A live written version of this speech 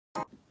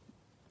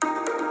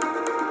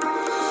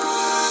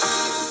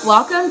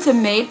Welcome to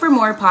Made for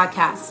More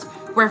podcast,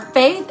 where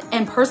faith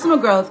and personal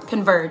growth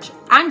converge.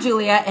 I'm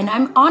Julia, and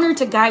I'm honored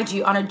to guide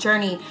you on a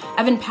journey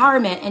of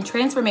empowerment and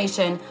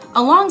transformation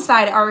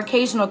alongside our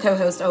occasional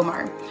co-host,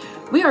 Omar.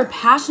 We are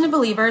passionate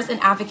believers and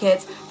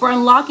advocates for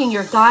unlocking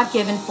your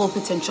God-given full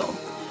potential.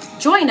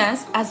 Join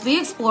us as we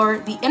explore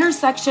the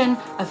intersection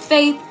of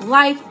faith,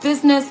 life,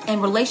 business,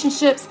 and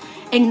relationships,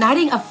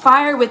 igniting a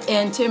fire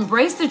within to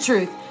embrace the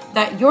truth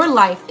that your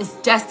life is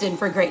destined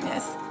for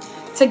greatness.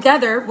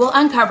 Together, we'll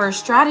uncover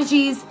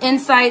strategies,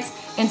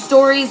 insights, and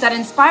stories that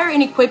inspire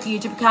and equip you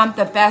to become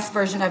the best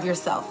version of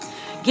yourself.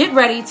 Get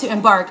ready to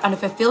embark on a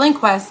fulfilling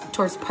quest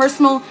towards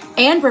personal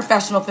and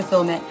professional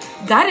fulfillment,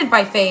 guided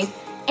by faith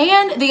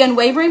and the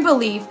unwavering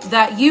belief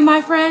that you, my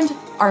friend,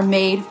 are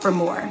made for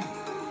more.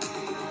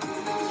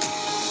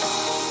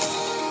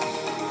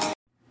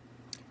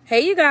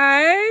 Hey, you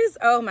guys.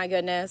 Oh, my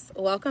goodness.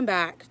 Welcome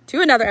back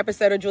to another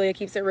episode of Julia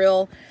Keeps It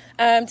Real.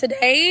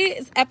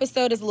 Today's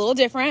episode is a little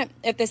different.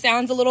 If this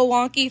sounds a little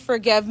wonky,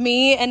 forgive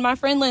me and my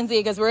friend Lindsay,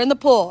 because we're in the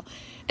pool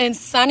in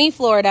sunny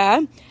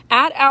Florida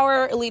at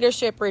our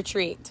leadership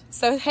retreat.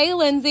 So, hey,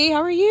 Lindsay,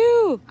 how are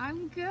you?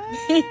 I'm good.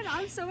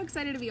 I'm so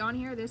excited to be on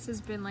here. This has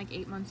been like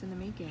 8 months in the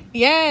making.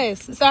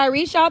 Yes. So I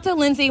reached out to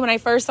Lindsay when I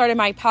first started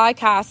my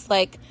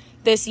podcast,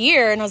 this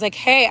year, and I was like,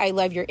 hey, I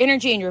love your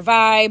energy and your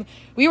vibe.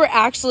 We were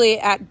actually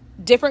at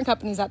different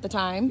companies at the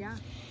time. Yeah.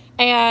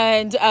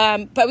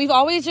 And, but we've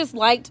always just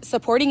liked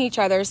supporting each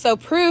other. So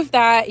proof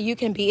that you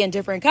can be in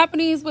different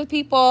companies with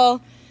people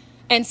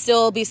and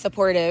still be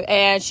supportive.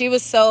 And she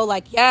was so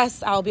like,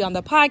 yes, I'll be on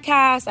the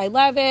podcast. I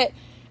love it.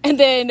 And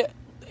then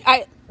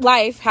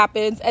life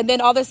happens. And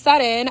then all of a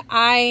sudden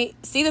I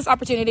see this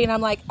opportunity and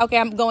I'm like, okay,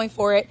 I'm going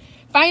for it.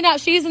 Find out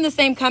she's in the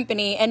same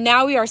company. And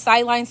now we are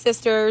sideline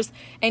sisters.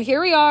 And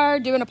here we are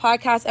doing a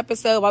podcast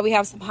episode while we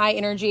have some high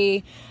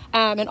energy,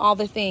 and all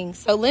the things.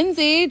 So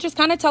Lindsay, just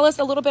kind of tell us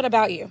a little bit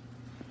about you.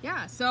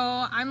 Yeah, so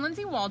I'm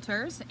Lindsay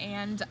Walters,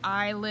 and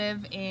I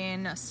live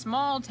in a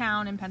small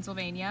town in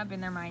Pennsylvania. I've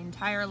been there my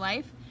entire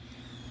life.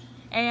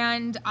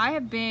 And I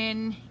have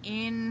been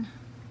in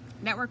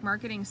network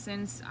marketing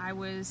since I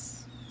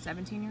was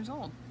 17 years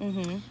old,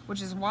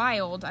 which is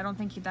wild. I don't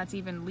think that's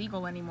even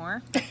legal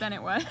anymore, but then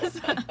it was.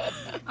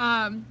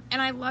 And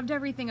I loved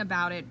everything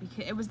about it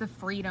because it was the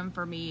freedom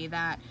for me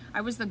that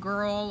I was the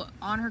girl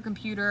on her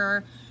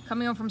computer,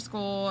 coming home from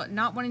school,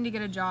 not wanting to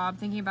get a job,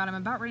 thinking about I'm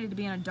about ready to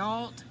be an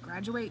adult,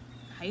 graduate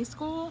high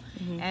school,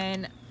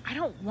 and I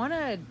don't want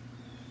a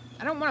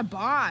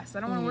boss. I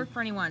don't want to work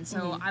for anyone.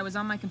 So I was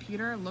on my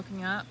computer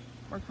looking up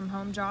work from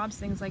home jobs,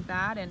 things like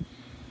that, and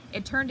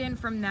it turned in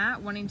from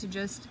that wanting to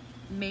just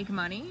make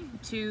money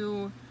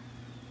to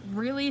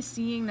really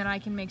seeing that I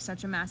can make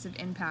such a massive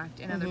impact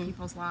in other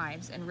people's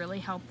lives and really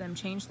help them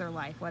change their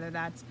life, whether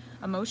that's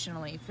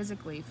emotionally,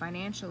 physically,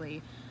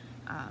 financially,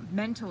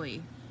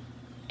 mentally.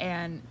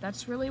 And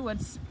that's really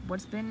what's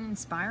been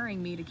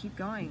inspiring me to keep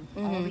going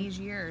all these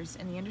years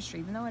in the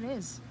industry, even though it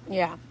is.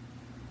 Yeah.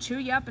 Chew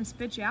you up and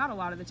spit you out a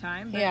lot of the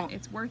time, but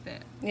it's worth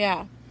it.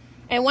 Yeah.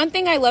 And one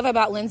thing I love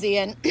about Lindsay,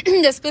 and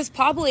this was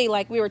probably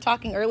like we were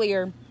talking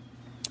earlier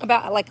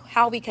about like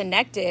how we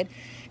connected,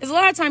 is a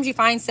lot of times you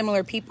find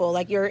similar people,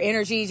 like your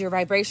energies, your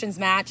vibrations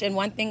match. And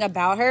one thing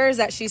about her is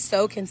that she's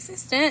so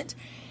consistent.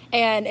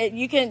 And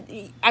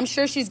I'm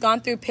sure she's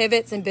gone through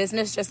pivots in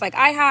business just like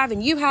I have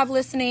and you have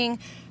listening,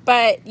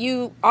 but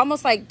you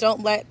almost like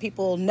don't let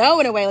people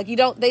know in a way, like you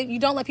don't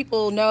let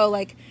people know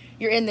like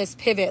you're in this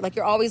pivot, like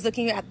you're always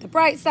looking at the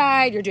bright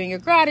side, you're doing your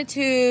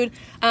gratitude,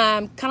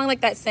 kind of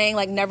like that saying,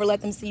 like never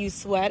let them see you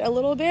sweat a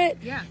little bit.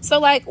 Yeah. So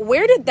like,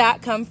 where did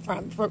that come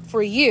from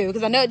for you?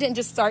 Because I know it didn't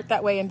just start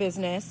that way in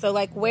business. So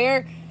like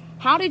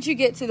how did you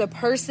get to the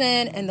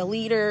person and the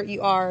leader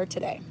you are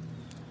today?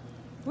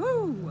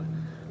 Woo!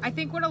 I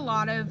think what a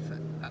lot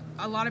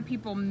of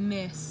people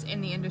miss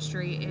in the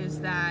industry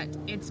is that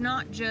it's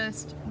not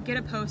just get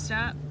a post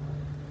up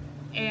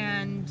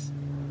and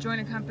join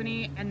a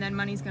company and then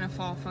money's going to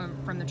fall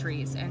from the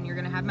trees and you're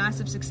going to have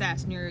massive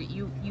success, and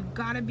you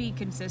got to be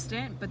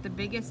consistent, but the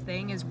biggest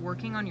thing is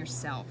working on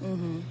yourself.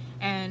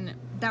 And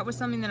that was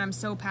something that I'm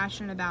so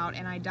passionate about,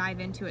 and I dive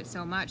into it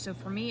so much. So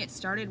for me, it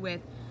started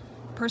with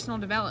personal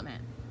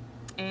development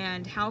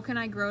and how can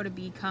I grow to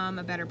become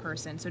a better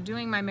person. So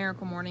doing my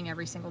miracle morning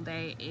every single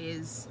day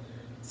is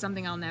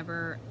something I'll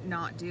never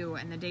not do,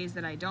 and the days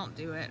that I don't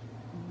do it,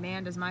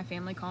 man, does my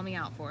family call me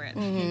out for it.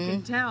 You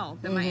can tell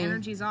that my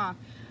energy's off.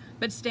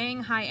 But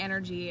staying high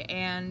energy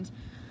and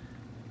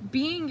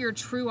being your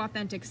true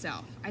authentic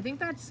self, I think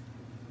that's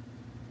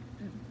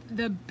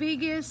the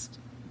biggest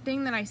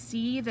thing that I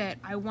see that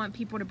I want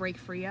people to break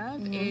free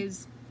of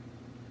is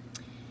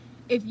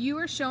if you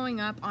are showing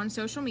up on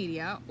social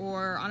media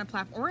or on a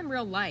platform or in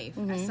real life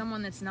as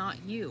someone that's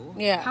not you,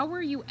 how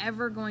are you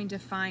ever going to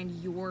find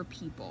your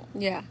people?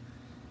 Yeah.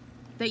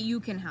 That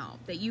you can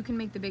help, that you can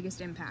make the biggest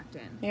impact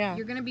in. Yeah.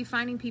 You're going to be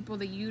finding people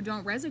that you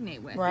don't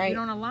resonate with, that you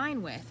don't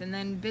align with, and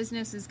then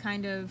business is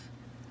kind of,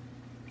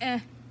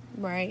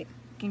 right.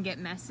 Can get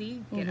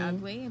messy, get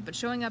ugly, but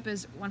showing up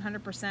as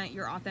 100%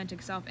 your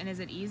authentic self. And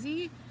is it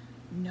easy?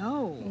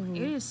 No,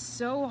 it is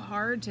so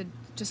hard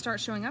to start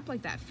showing up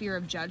like that. Fear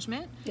of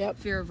judgment,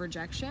 fear of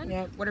rejection.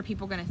 What are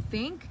people going to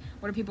think?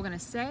 What are people going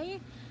to say?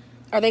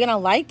 Are they going to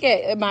like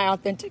it, my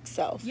authentic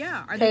self?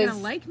 Yeah. Are they going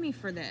to like me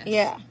for this?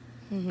 Yeah.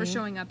 For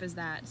showing up as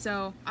that.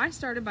 So I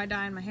started by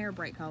dyeing my hair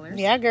bright colors.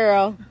 Yeah,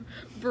 girl.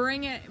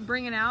 Bring a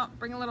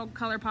little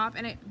color pop,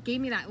 and it gave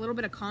me that little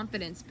bit of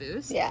confidence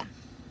boost. Yeah.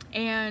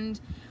 And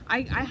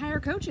I hire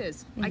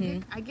coaches.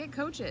 I get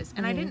coaches,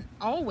 and I didn't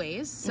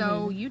always.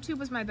 So YouTube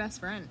was my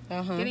best friend.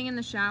 Getting in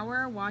the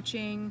shower,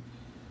 watching.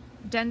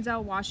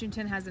 Denzel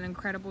Washington has an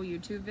incredible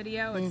YouTube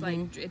video. It's like,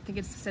 I think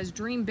it says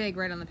 "Dream Big"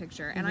 right on the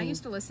picture, and I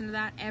used to listen to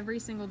that every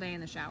single day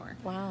in the shower.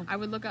 Wow. I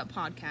would look up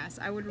podcasts.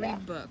 I would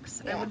read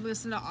books. I would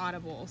listen to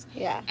audibles.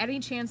 Yeah. Any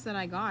chance that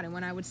I got, and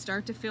when I would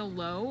start to feel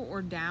low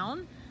or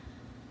down,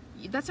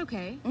 that's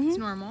okay. It's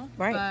normal.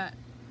 Right. But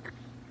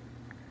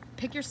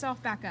pick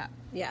yourself back up.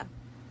 Yeah.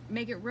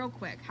 Make it real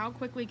quick. How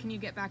quickly can you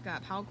get back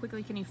up? How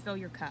quickly can you fill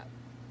your cup?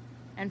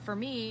 And for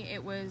me,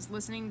 it was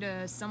listening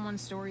to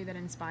someone's story that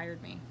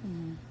inspired me,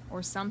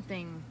 or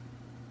something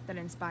that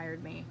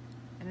inspired me.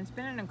 And it's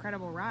been an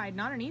incredible ride.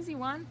 Not an easy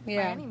one by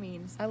any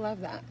means. I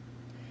love that.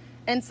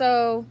 And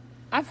so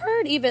I've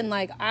heard even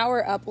like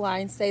our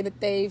upline say that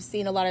they've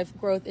seen a lot of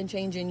growth and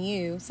change in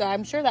you. So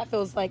I'm sure that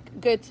feels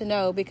like good to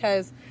know,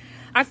 because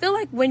I feel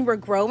like when we're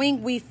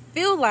growing, we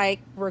feel like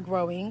we're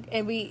growing,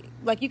 and we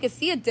like, you can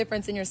see a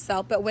difference in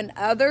yourself. But when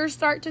others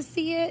start to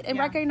see it and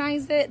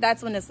recognize it,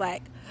 that's when it's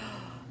like,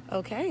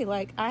 okay,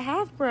 like I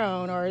have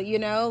grown, or, you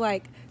know,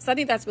 like, so I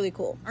think that's really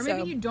cool. Or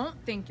maybe you don't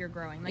think you're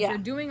growing, like you're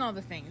doing all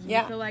the things. And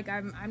you feel like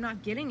I'm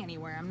not getting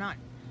anywhere.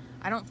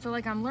 I don't feel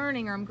like I'm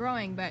learning or I'm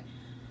growing, but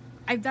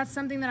that's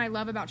something that I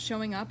love about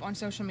showing up on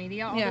social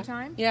media all the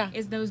time. Yeah.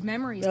 Is those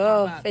memories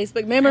pop up.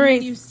 Facebook memories.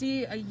 And then you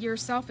see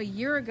yourself a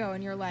year ago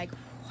and you're like,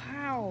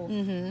 wow,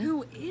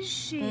 who is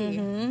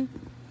she?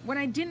 When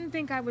I didn't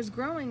think I was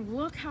growing,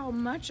 look how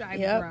much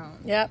I've grown.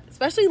 Yep.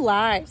 Especially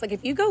lives. Like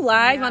if you go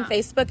live on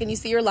Facebook and you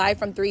see your live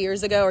from 3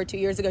 years ago or 2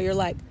 years ago, you're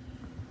like,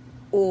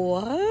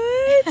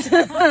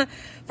 what?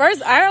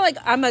 First,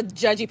 I'm a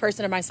judgy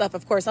person of myself,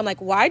 of course. I'm like,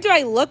 why do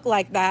I look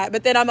like that?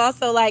 But then I'm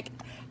also like,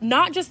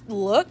 not just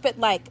look, but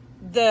like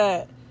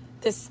the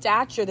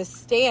stature, the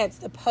stance,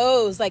 the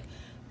pose. Like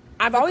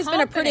I've always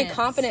been a pretty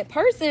confident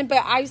person,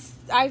 but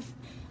I've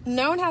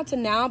known how to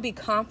now be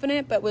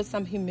confident, but with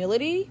some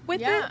humility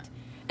with it.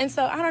 And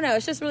so, I don't know,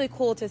 it's just really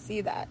cool to see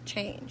that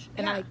change.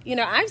 And,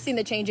 I've seen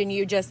the change in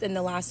you just in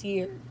the last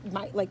year,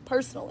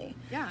 personally.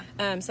 Yeah.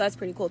 So that's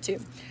pretty cool, too.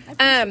 I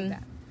appreciate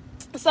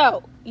that.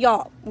 So,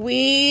 y'all,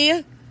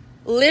 we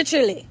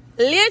literally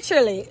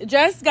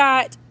just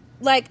got,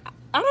 like,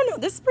 I don't know,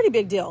 this is a pretty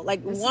big deal.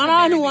 Like,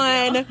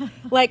 one-on-one,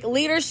 like,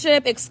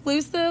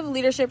 exclusive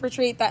leadership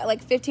retreat that,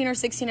 like, 15 or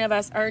 16 of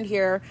us earned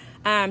here.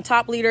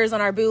 Top leaders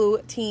on our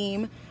Boo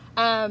team.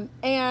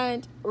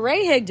 And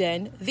Ray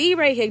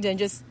Higdon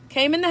just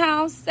came in the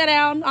house, sat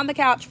down on the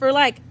couch for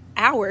like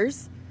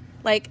hours.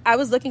 Like I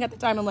was looking at the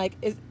time, I'm like,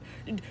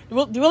 do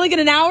we only get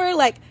an hour?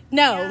 Like,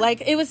 no, like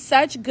it was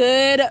such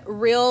good,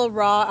 real,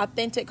 raw,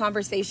 authentic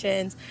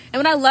conversations. And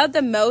what I love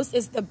the most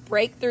is the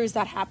breakthroughs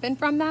that happened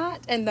from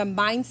that and the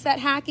mindset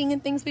hacking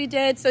and things we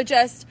did. So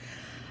just,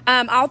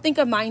 I'll think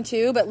of mine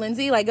too, but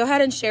Lindsay, like go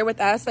ahead and share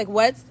with us, like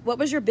what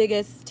was your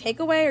biggest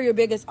takeaway or your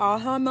biggest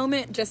aha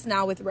moment just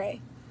now with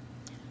Ray?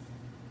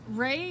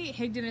 Ray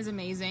Higdon is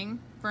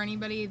amazing. For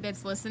anybody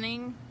that's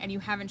listening and you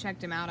haven't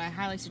checked him out, I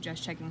highly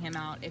suggest checking him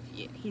out.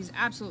 He's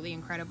absolutely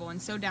incredible and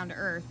so down to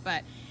earth.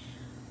 But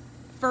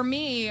for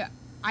me,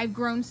 I've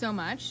grown so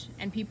much,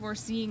 and people are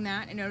seeing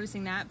that and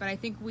noticing that. But I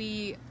think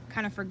we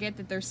kind of forget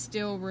that there's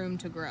still room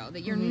to grow.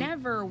 That you're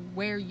never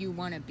where you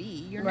want to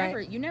be. You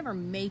never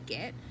make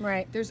it.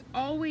 Right. There's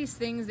always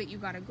things that you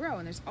got to grow,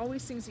 and there's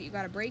always things that you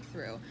got to break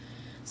through.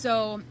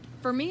 So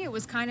for me, it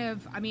was kind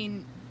of,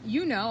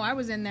 I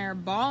was in there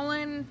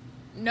bawling,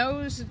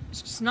 nose,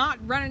 snot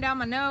running down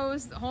my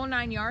nose, the whole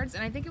 9 yards.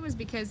 And I think it was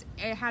because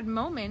it had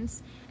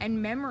moments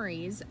and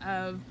memories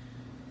of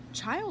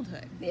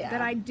childhood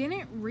that I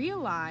didn't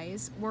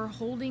realize were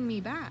holding me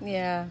back.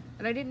 Yeah.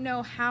 That I didn't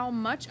know how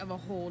much of a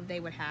hold they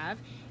would have.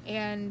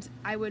 And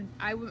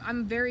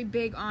I'm very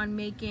big on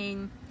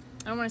making,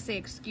 I don't want to say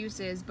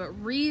excuses, but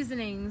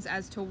reasonings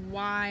as to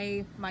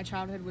why my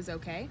childhood was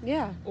okay.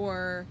 Yeah.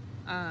 Or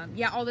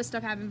all this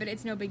stuff happened, but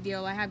it's no big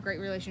deal. I have great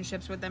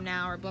relationships with them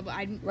now, or blah, blah.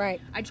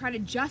 I try to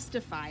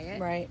justify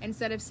it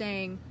instead of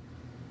saying,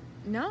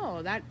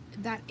 no, that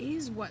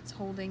is what's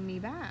holding me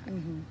back.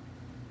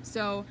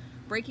 So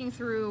breaking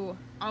through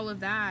all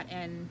of that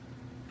and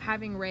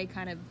having Ray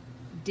kind of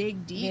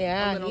dig deep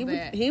a little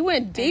bit. He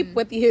went deep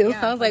with you.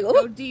 I was like, oh,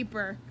 go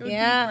deeper. Go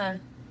deeper.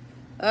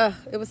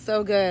 It was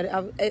so good.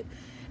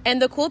 And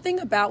the cool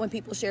thing about when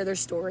people share their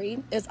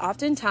story is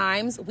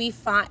oftentimes we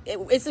find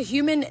it's a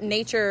human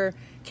nature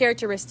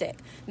characteristic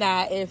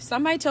that if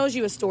somebody tells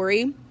you a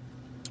story,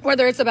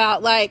 whether it's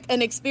about like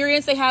an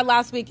experience they had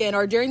last weekend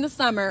or during the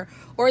summer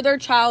or their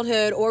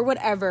childhood or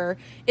whatever,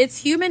 it's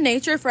human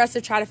nature for us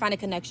to try to find a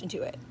connection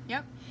to it.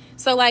 Yep.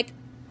 So like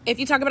if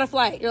you talk about a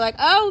flight, you're like,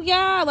 oh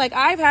yeah, like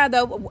I've had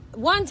the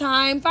one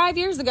time 5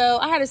 years ago,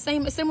 I had a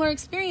similar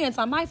experience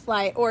on my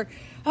flight. Or,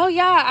 oh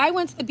yeah, I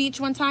went to the beach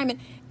one time. And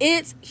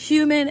it's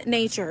human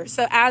nature.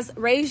 So as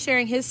Ray's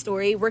sharing his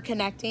story, we're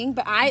connecting,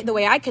 but the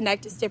way I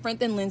connect is different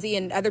than Lindsay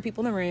and other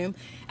people in the room.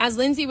 As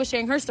Lindsay was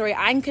sharing her story,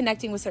 I'm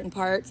connecting with certain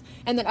parts,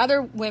 and then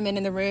other women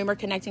in the room are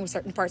connecting with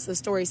certain parts of the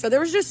story. So there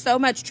was just so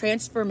much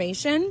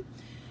transformation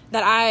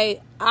that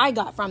I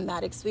got from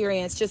that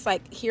experience, just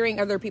like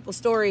hearing other people's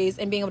stories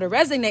and being able to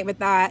resonate with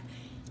that,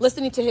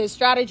 listening to his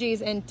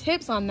strategies and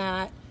tips on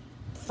that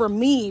for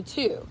me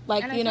too.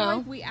 Like, and I feel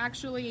like we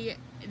actually,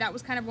 that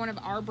was kind of one of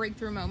our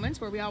breakthrough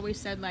moments where we always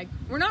said, like,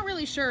 we're not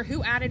really sure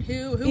who added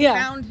who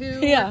found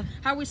who,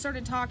 how we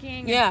started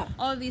talking, and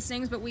all of these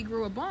things, but we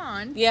grew a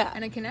bond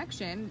and a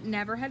connection,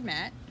 never had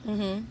met.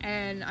 Mm-hmm.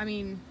 And I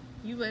mean,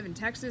 you live in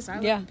Texas, I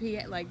live in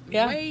PA, like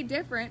way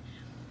different.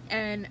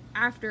 And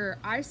after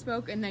I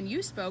spoke and then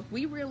you spoke,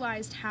 we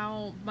realized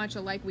how much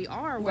alike we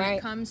are when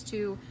it comes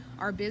to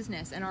our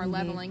business and our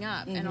leveling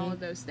up and all of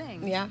those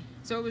things. Yeah.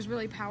 So it was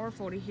really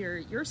powerful to hear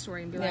your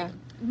story and be like,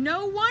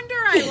 no wonder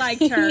I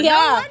liked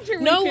her.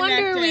 No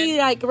wonder we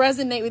like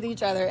resonate with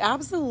each other.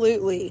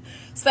 Absolutely.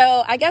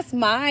 So I guess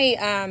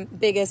my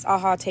biggest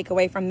aha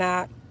takeaway from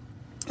that,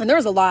 and there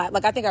was a lot.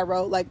 Like I think I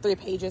wrote like 3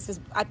 pages because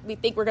we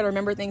think we're gonna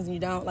remember things and you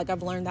don't. Like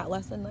I've learned that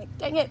lesson. Like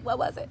dang it, what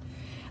was it?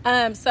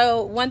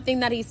 So one thing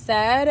that he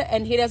said,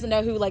 and he doesn't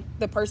know who like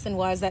the person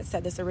was that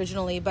said this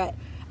originally, but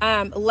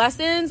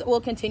lessons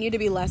will continue to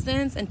be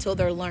lessons until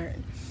they're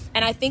learned.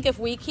 And I think if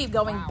we keep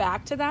going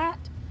back to that,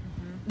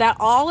 that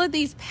all of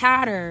these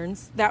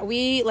patterns that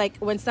we, like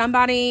when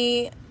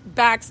somebody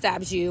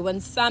backstabs you, when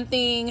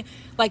something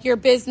like your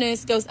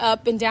business goes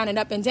up and down and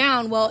up and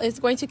down, well, it's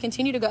going to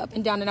continue to go up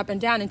and down and up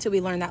and down until we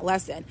learn that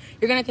lesson.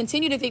 You're going to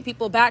continue to think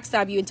people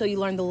backstab you until you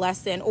learn the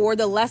lesson, or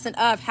the lesson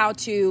of how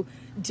to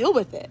deal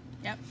with it.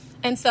 Yep.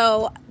 And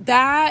so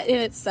that in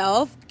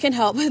itself can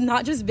help with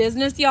not just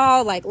business,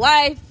 y'all, like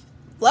life,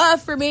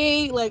 love for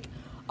me, like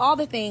all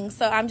the things.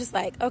 So I'm just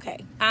like,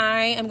 okay,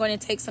 I am going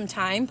to take some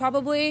time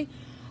probably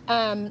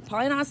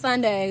not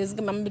Sunday because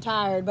I'm going to be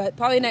tired, but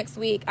probably next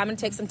week I'm going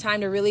to take some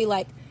time to really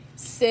like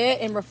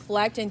sit and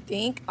reflect and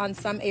think on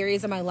some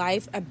areas of my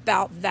life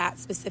about that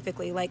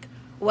specifically. Like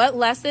what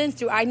lessons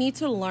do I need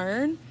to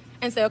learn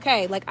and say,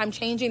 okay, like I'm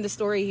changing the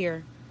story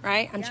here,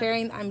 right?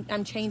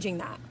 I'm changing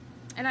that.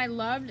 And I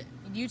loved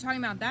you talking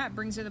about that.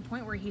 Brings to the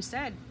point where he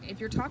said, if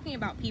you're talking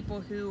about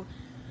people who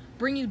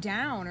bring you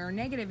down or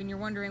negative and you're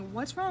wondering,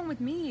 what's wrong with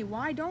me?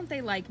 Why don't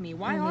they like me?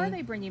 Why are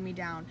they bringing me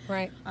down?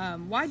 Right.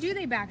 Why do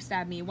they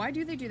backstab me? Why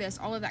do they do this?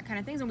 All of that kind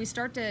of things. And we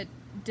start to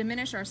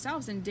diminish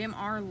ourselves and dim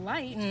our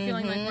light,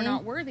 feeling like we're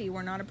not worthy,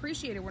 we're not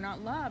appreciated, we're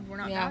not loved, we're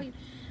not valued.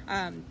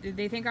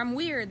 They think I'm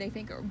weird. They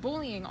think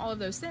bullying, all of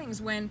those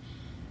things. When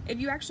if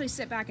you actually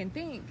sit back and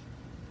think,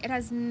 it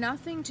has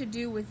nothing to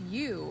do with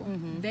you.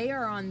 They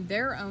are on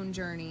their own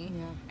journey,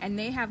 and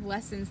they have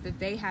lessons that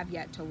they have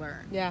yet to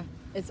learn. Yeah,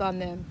 it's on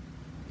them.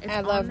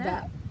 I love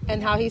that.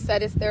 And how he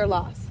said it's their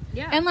loss.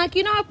 Yeah. And like,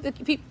 you know,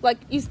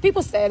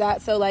 people say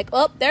that, so like,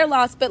 oh, they're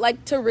lost, but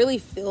like to really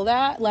feel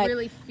that, like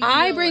really feel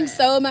I bring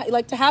so much,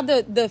 like to have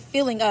the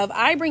feeling of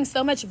I bring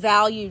so much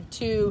value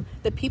to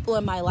the people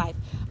in my life.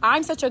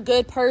 I'm such a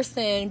good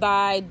person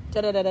by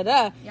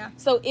da-da-da-da-da. Yeah.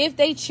 So if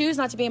they choose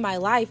not to be in my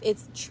life,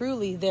 it's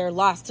truly their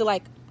loss, to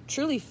like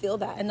truly feel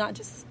that and not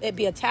just it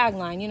be a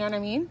tagline, you know what I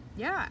mean?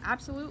 Yeah,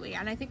 absolutely.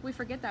 And I think we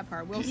forget that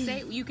part. We'll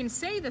say, you can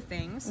say the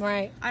things,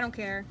 right? I don't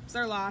care, it's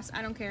their loss,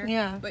 I don't care.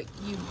 Yeah. But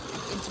you,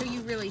 until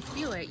you really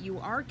feel it, you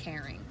are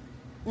caring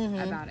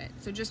about it.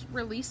 So just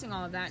releasing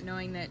all of that,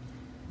 knowing that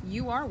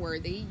you are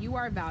worthy, you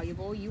are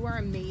valuable, you are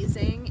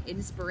amazing,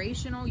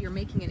 inspirational, you're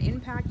making an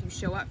impact, you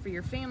show up for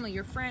your family,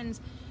 your friends,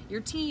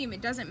 your team,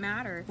 it doesn't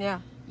matter.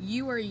 Yeah.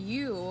 You are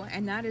you,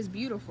 and that is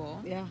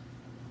beautiful. Yeah.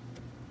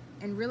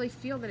 And really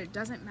feel that it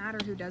doesn't matter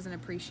who doesn't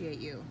appreciate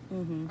you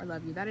or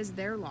love you. That is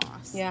their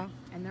loss. Yeah.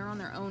 And they're on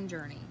their own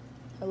journey.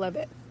 I love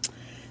it.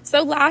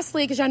 So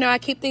lastly, because I know I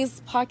keep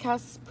these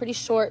podcasts pretty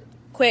short,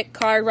 quick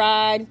car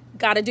ride,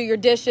 got to do your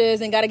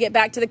dishes and got to get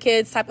back to the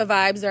kids type of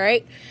vibes, all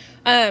right?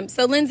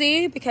 So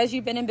Lindsay, because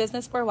you've been in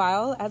business for a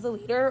while as a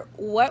leader,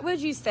 what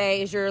would you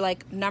say is your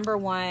like number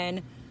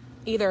one,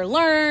 either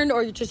learned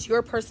or just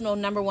your personal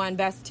number one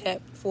best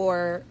tip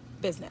for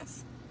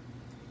business?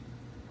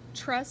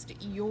 Trust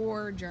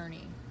your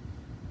journey.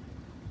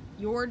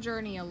 Your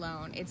journey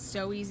alone. It's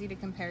so easy to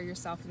compare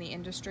yourself in the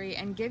industry,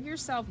 and give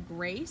yourself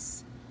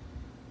grace.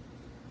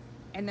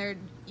 And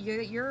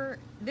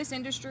this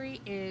industry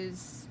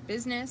is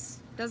business.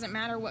 Doesn't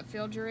matter what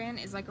field you're in,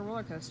 is like a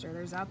roller coaster.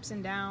 There's ups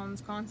and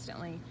downs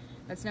constantly.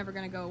 That's never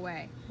going to go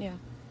away. Yeah.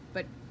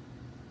 But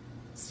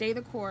stay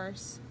the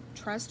course.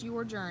 Trust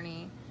your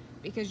journey,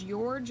 because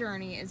your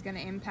journey is going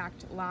to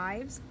impact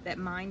lives that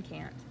mine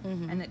can't,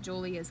 and that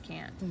Julia's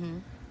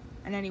can't.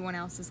 And anyone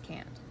else's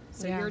can't.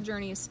 So your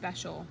journey is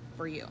special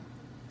for you.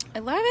 I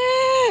love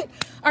it.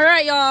 All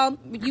right, y'all.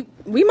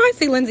 We might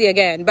see Lindsay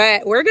again,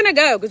 but we're going to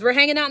go because we're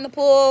hanging out in the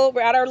pool.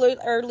 We're at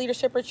our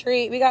leadership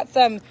retreat. We got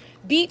some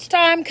beach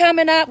time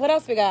coming up. What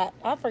else we got?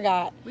 I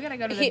forgot. We got to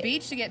go to the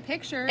beach to get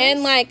pictures.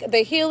 And like the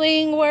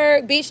healing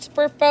work, beach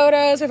for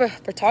photos. We have a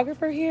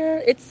photographer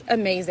here. It's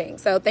amazing.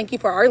 So thank you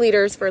for our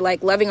leaders for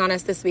like loving on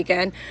us this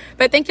weekend.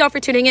 But thank y'all for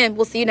tuning in.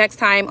 We'll see you next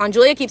time on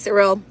Julia Keeps It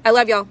Real. I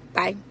love y'all.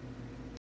 Bye.